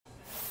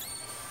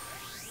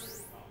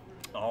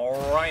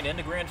Alright,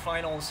 into grand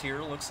finals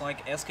here. Looks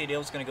like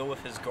SKDale's going to go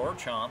with his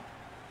Garchomp.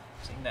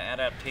 Seeing the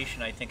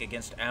adaptation, I think,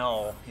 against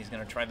Owl. He's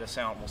going to try this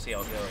out, and we'll see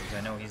how it goes.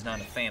 I know he's not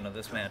a fan of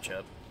this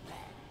matchup.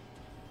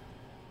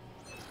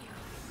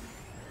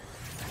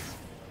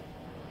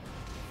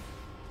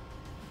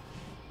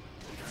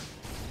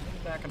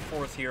 Back and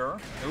forth here.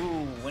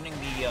 Ooh, winning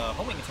the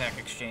homing attack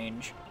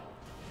exchange.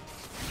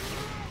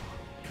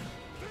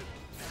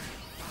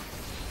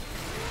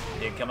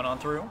 Dig coming on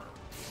through.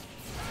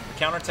 The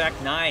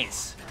counterattack,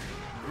 nice.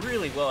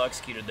 Really well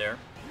executed there.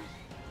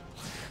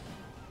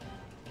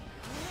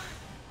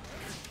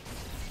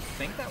 I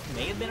think that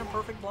may have been a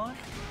perfect block.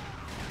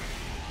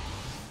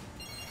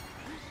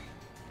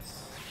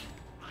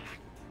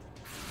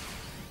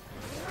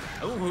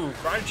 Ooh,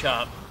 Pride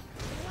Chop.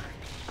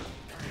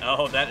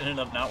 Oh, that ended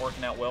up not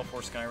working out well for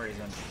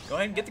SkyRasen. Go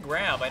ahead and get the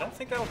grab. I don't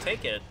think that'll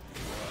take it.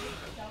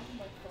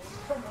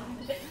 Alright,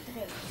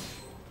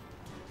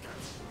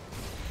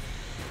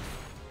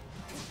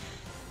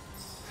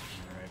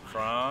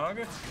 Frog.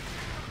 And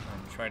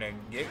try to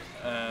get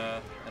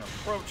an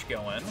approach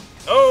going.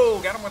 Oh,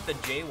 got him with the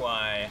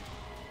JY.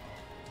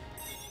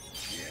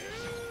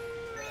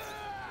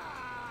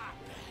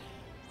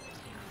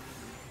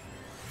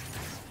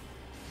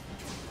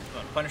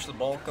 Gonna punish the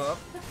bulk up.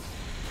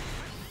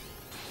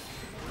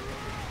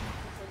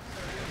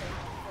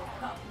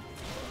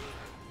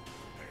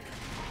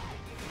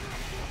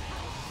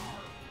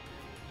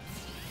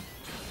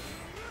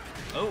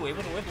 Oh,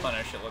 able to whip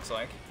punish, it looks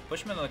like.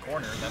 Push him into the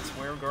corner. That's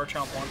where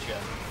Garchomp wants you.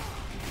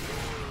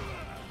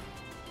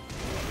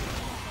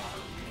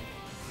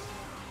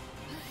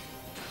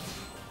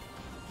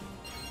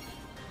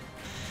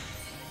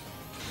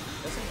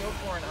 Doesn't go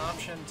for an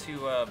option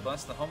to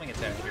bust the homing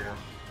attack here.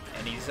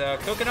 And he's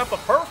cooking up a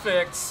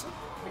perfect.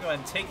 Let me go ahead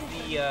and take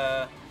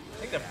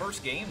the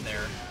first game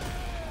there.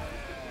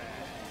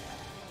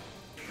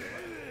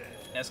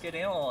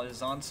 SKDale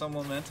is on some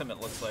momentum, it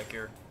looks like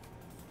here.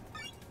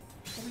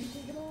 Can we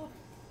take it off?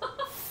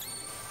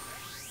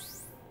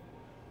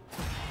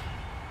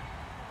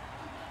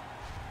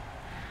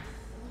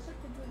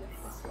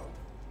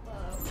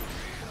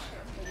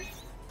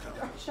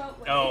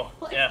 Oh,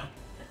 yeah.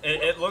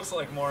 It looks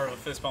like more of a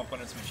fist bump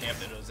when it's Machamp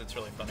does. It's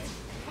really funny.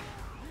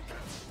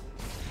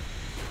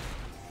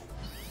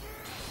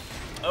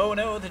 Oh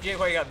no, the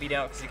JY got beat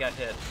out because he got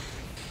hit.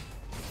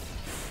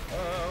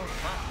 Oh,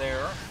 not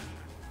there.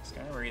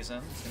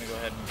 SkyRasen is going to go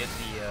ahead and get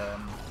the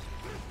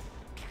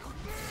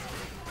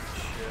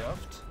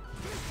shift.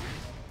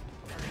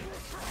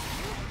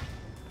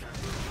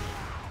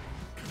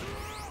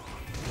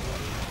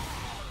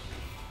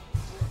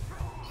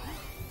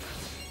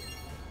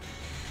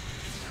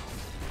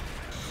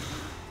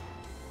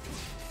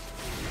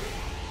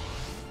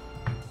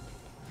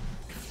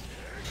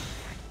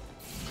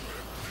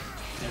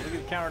 Look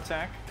at the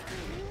counterattack.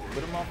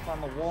 Put him up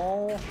on the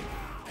wall.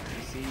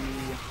 You see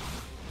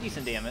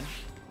decent damage.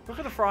 Go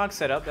for the frog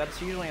setup.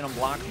 That's usually an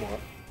unblockable.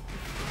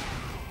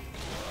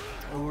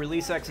 Ooh,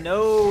 release X.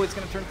 No, it's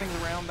going to turn things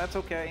around. That's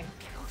okay.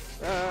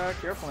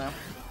 Careful now.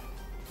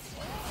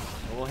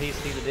 A little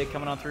hasty, the dig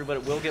coming on through, but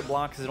it will get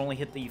blocked because it only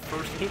hit the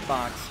first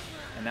hitbox,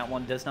 and that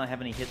one does not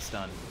have any hit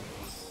stun.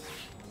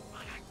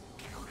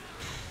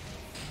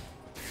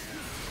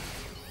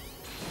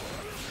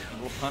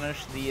 We'll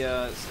punish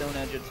the Stone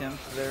Edge attempt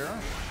there.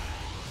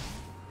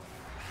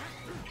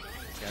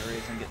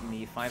 SkyRasen getting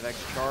the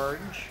 5x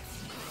charge.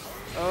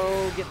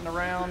 Oh, getting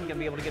around, gonna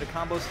be able to get a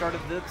combo started.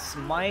 This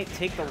might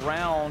take the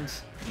round.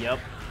 Yep.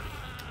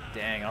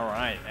 Dang,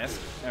 alright.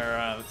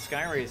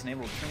 SkyRasen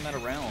able to turn that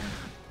around.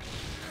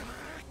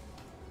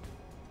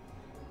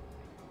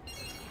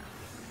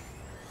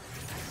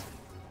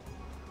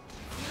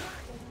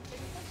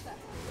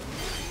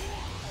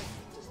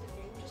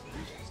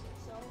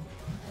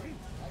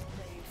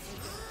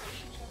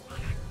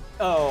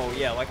 Oh,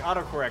 yeah, like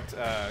autocorrect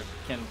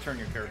can turn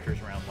your characters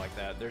around like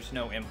that. There's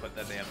no input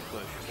that they have to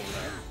push for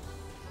that.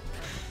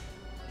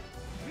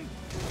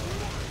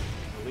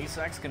 Release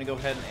X gonna go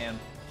ahead and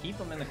keep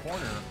him in the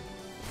corner.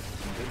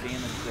 Some good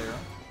damage there.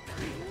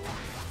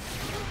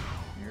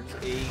 Here's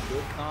a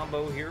good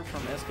combo here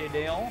from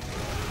SKDale.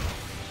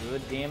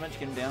 Good damage,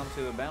 getting down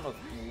to about a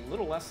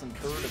little less than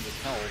third of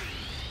his health.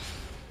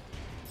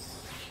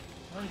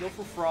 And go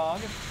for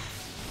Frog.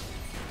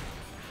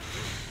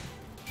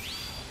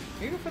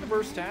 You go for the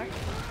burst attack.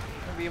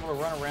 Gonna be able to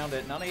run around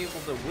it. Not able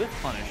to whiff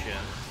punish it.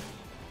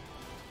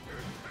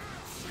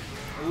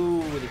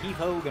 Ooh, the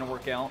heave-ho gonna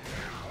work out.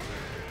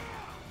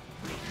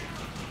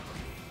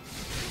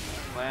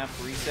 Clap,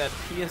 reset,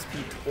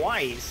 PSP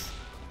twice.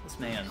 This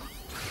man.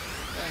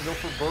 Gonna go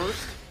for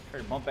burst.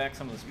 Try to bump back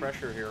some of this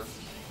pressure here.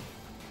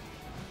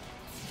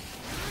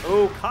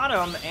 Oh, caught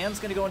him, and it's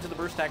gonna go into the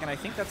burst attack, and I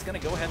think that's gonna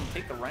go ahead and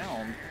take the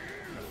round.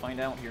 We'll find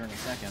out here in a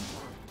second.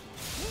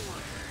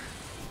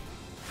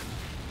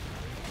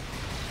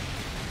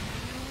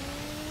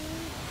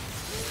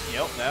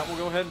 Yep, that will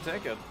go ahead and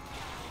take it.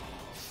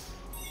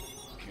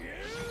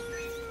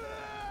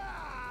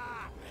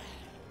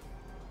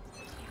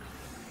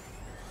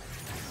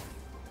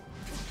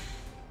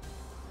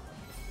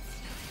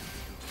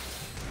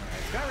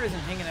 SkyRasen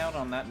hanging out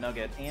on that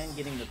nugget and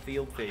getting the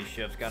field phase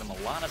shifts got him a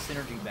lot of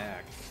synergy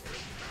back.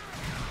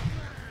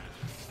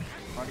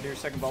 Rocketier's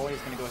second volley is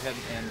going to go ahead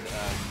and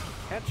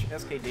catch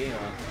SKDale.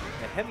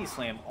 The heavy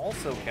slam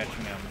also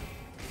catching him.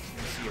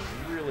 You see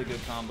a really good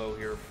combo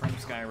here from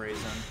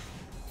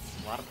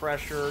SkyRasen. A lot of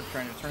pressure,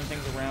 trying to turn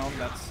things around.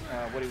 That's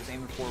what he was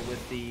aiming for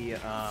with the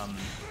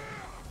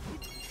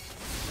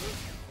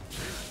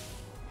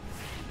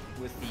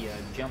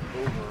jump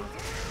over.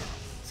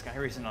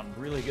 SkyRasen on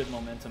really good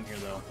momentum here,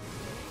 though.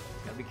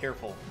 Gotta be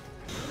careful.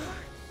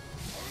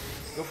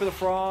 Go for the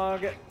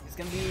frog. He's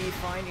gonna be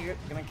fine. You're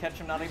gonna catch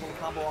him. Not able to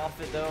combo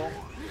off it, though.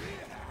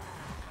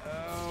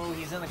 Oh,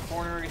 he's in the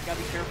corner. He's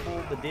gotta be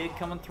careful. The dig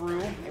coming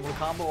through. Able to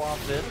combo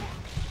off it.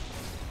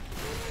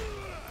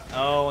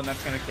 Oh, and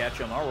that's gonna catch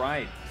him. All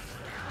right.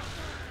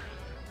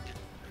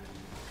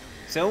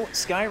 So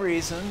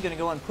SkyRasen gonna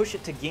go and push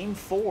it to game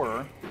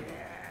 4.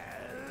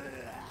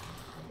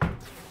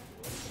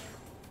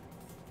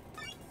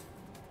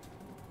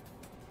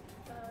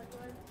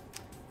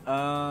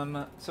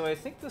 So I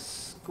think the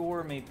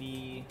score may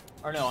be,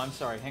 or no, I'm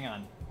sorry, hang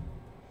on.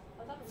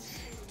 I thought it was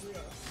 2-0.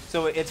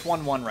 So it's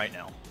 1-1 right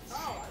now.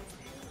 Oh,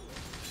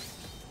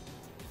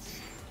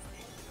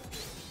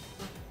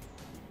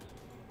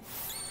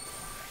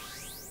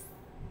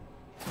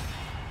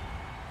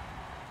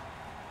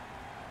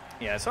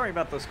 Yeah, sorry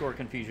about the score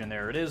confusion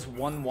there. It is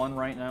 1-1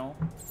 right now.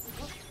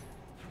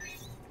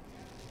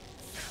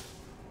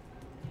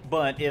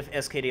 But if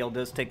SKDale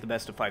does take the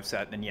best of 5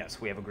 set, then yes,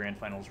 we have a Grand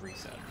Finals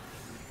reset.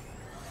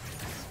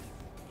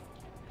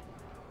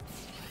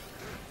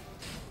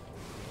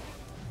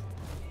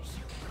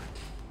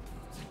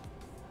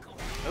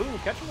 Ooh,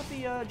 catch him with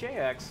the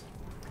JX.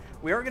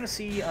 We are going to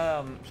see,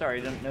 sorry, I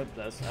didn't note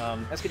this,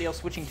 SKDale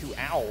switching to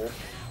Owl.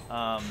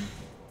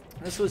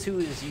 This was who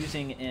he was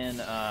using in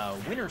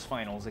Winners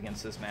Finals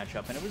against this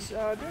matchup, and it was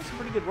doing some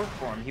pretty good work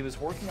for him. He was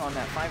working on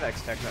that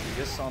 5X tech that we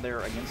just saw there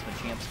against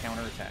Machamp's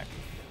counterattack.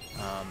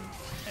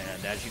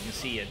 And as you can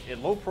see, it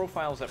low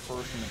profiles at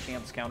first, and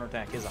Machamp's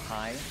counterattack is a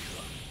high.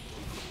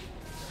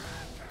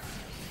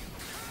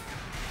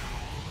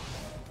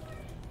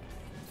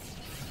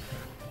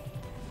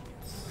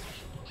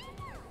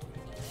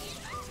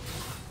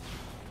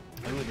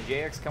 Ooh, the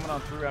JX coming on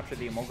through after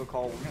the Emolga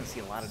call. We're going to see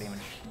a lot of damage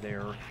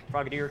there.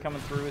 Frogadier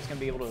coming through is going to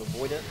be able to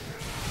avoid it.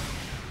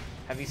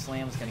 Heavy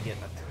Slam is going to get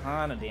a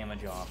ton of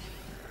damage off.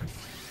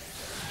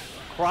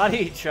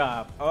 Karate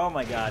Chop. Oh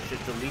my gosh,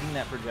 just deleting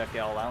that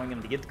projectile, allowing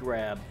him to get the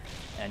grab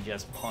and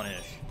just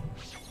punish.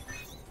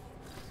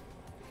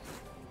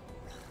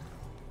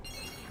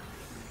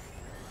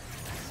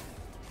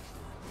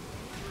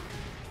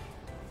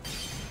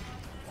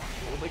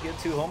 Will they get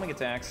 2 homing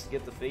attacks to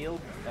get the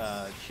field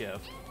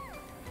shift?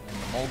 And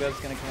the Molga's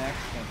going to connect,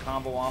 going to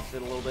combo off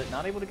it a little bit.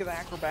 Not able to get the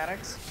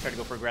acrobatics. Try to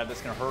go for a grab,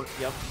 that's going to hurt.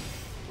 Yep.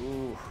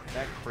 Ooh,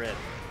 that crit.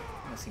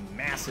 Going to see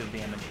massive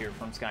damage here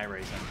from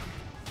SkyRasen.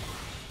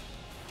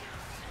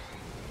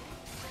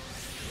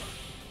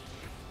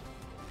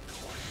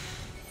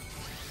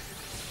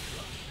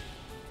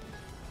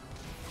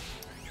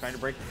 Trying to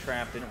break the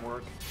trap, didn't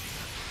work.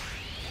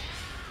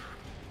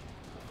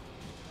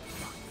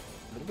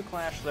 A bit of a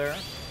clash there.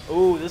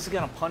 Oh, this is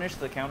going to punish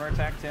the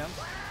counterattack attempt.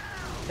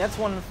 That's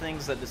one of the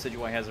things that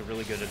Decidueye has a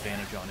really good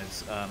advantage on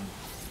is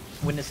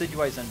when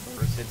Decidueye's in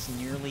burst, it's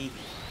nearly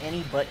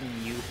any button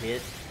you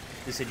hit,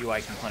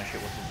 Decidueye can punish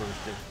it with the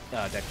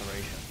burst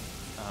declaration,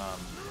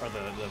 or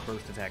the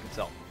burst attack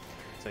itself.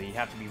 So you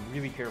have to be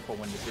really careful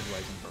when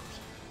Decidueye's in burst.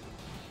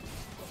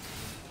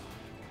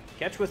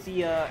 Catch with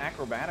the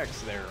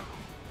acrobatics there.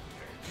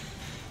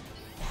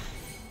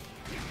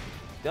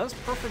 Does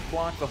perfect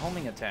block the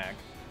homing attack.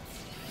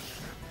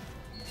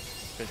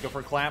 Let's go for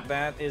a clap.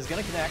 That is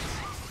going to connect.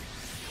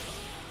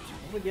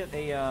 We'll get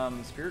a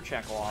Spirit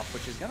Shackle off,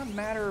 which is going to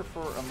matter for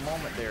a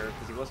moment there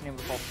because he wasn't able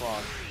to call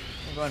Frog.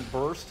 We'll go ahead and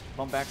burst,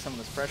 bump back some of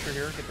this pressure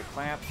here, get the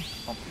clap,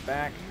 bump it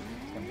back.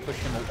 It's going to push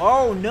him.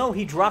 Oh no,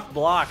 he dropped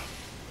block.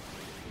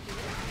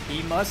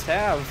 He must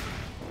have.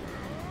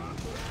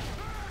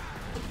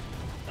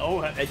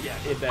 Oh, yeah,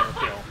 it better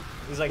kill.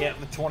 It was like at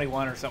the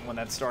 21 or something when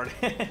that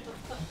started.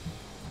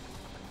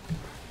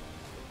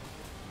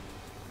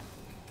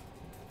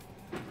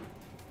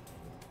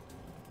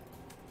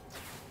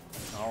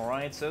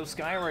 Alright, so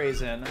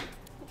SkyRasen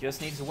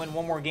just needs to win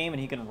one more game and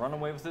he can run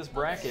away with this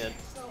bracket.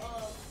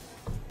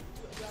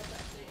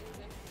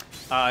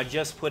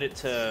 Just put it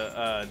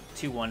to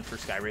 2-1 for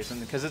SkyRasen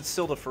because it's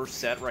still the first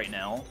set right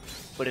now.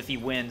 But if he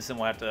wins, then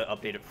we'll have to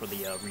update it for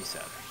the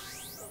reset.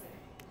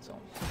 So,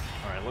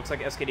 alright, looks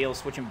like SKDale is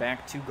switching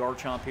back to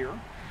Garchomp here.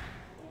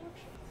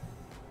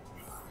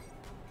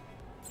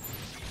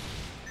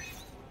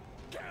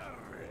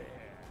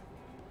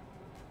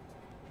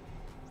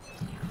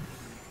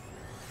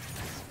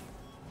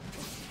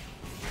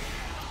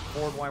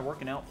 Forward Y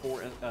working out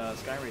for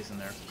SkyRasen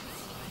there.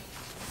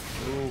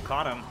 Ooh,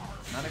 caught him.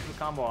 Not able to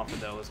combo off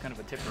it though. It's kind of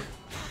a tipper.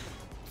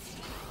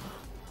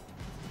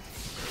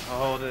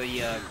 Oh,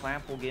 the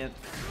clap will get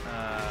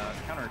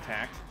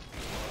counterattacked.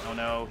 Oh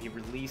no, he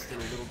released it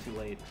a little too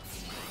late.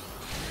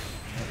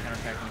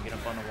 Counterattack when we get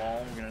up on the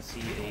wall. We're going to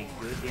see a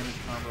good damage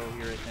combo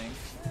here, I think.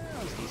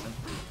 That was decent.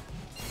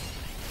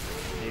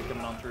 Dave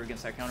coming on through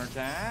against that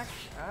counterattack.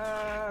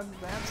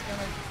 That's going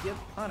to get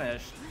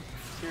punished.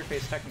 Spear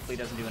Face technically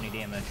doesn't do any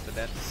damage, but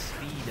that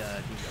speed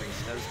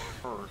decrease does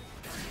hurt.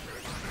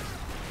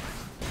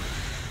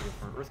 Go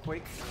for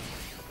Earthquake.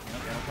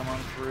 Yep, that'll come on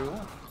through.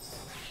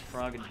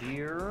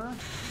 Frogadier.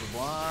 The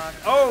block.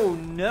 Oh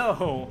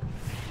no!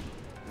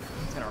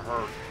 It's gonna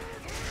hurt.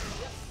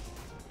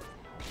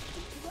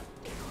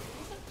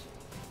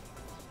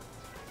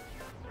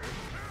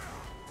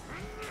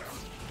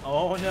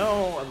 Oh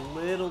no! A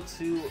little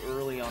too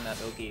early on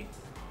that Oki.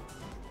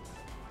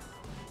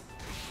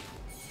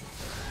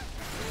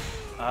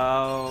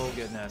 Oh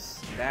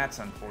goodness, that's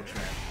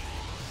unfortunate.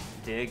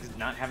 Diggs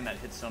not having that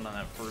hit stone on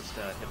that first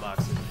hitbox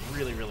is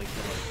really, really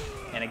killer.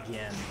 And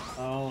again,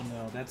 oh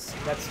no, that's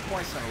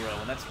twice in a row,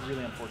 and that's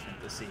really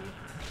unfortunate to see.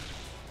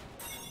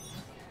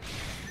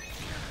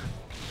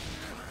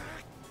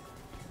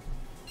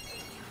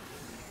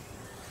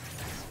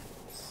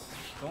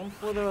 Going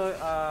for the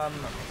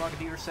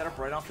Frogadier setup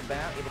right off the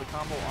bat, able to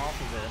combo off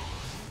of it.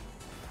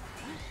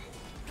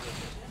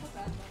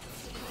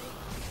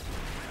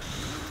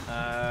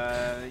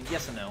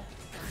 Yes and no.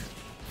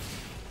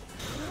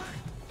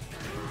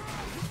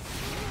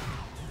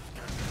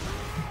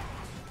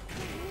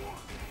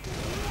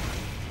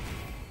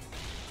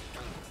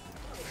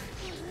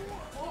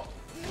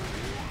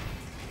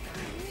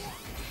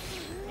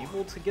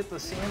 Able to get the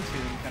Sand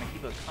Tomb, kind of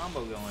keep a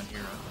combo going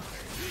here.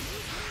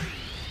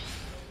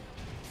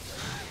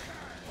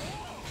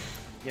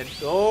 Yeah,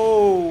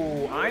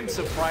 oh, I'm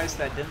surprised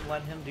that didn't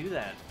let him do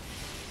that.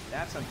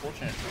 That's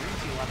unfortunate. So we're going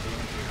to see a lot of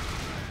damage here.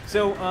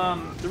 So,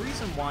 the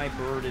reason why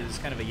Bird is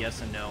kind of a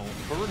yes and no,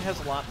 Bird has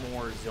a lot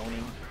more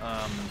zoning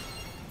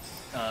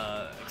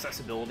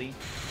accessibility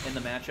in the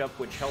matchup,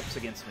 which helps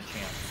against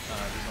Machamp.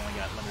 He's only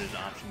got limited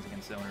options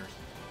against zoners.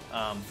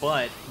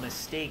 But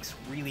mistakes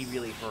really,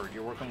 really hurt.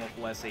 You're working with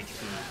less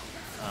HP.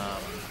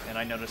 And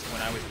I noticed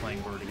when I was playing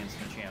Bird against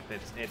Machamp,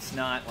 it's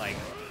not like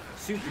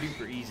super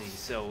duper easy.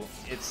 So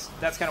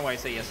that's kind of why I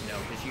say yes and no,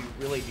 because you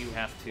really do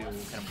have to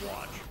kind of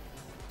watch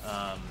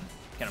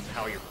kind of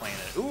how you're playing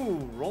it.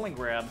 Ooh, rolling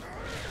grab.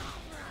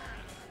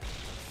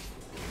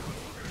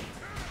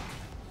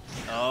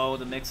 Oh,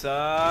 the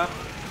mix-up.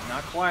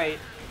 Not quite.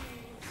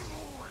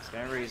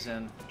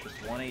 SkyRasen, just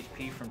 1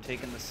 HP from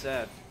taking the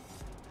set.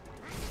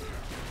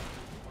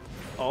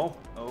 Oh,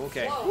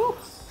 okay. Woo.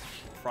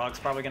 Frog's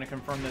probably going to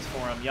confirm this for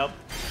him. Yup,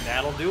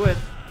 that'll do it.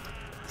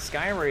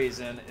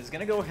 SkyRasen is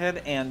going to go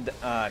ahead and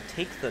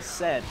take the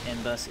set,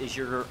 and thus is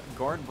your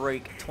Guard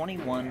Break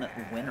 21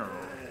 winner.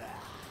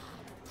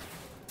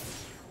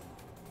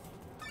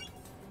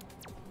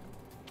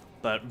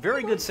 But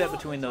very good set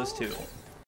between those two.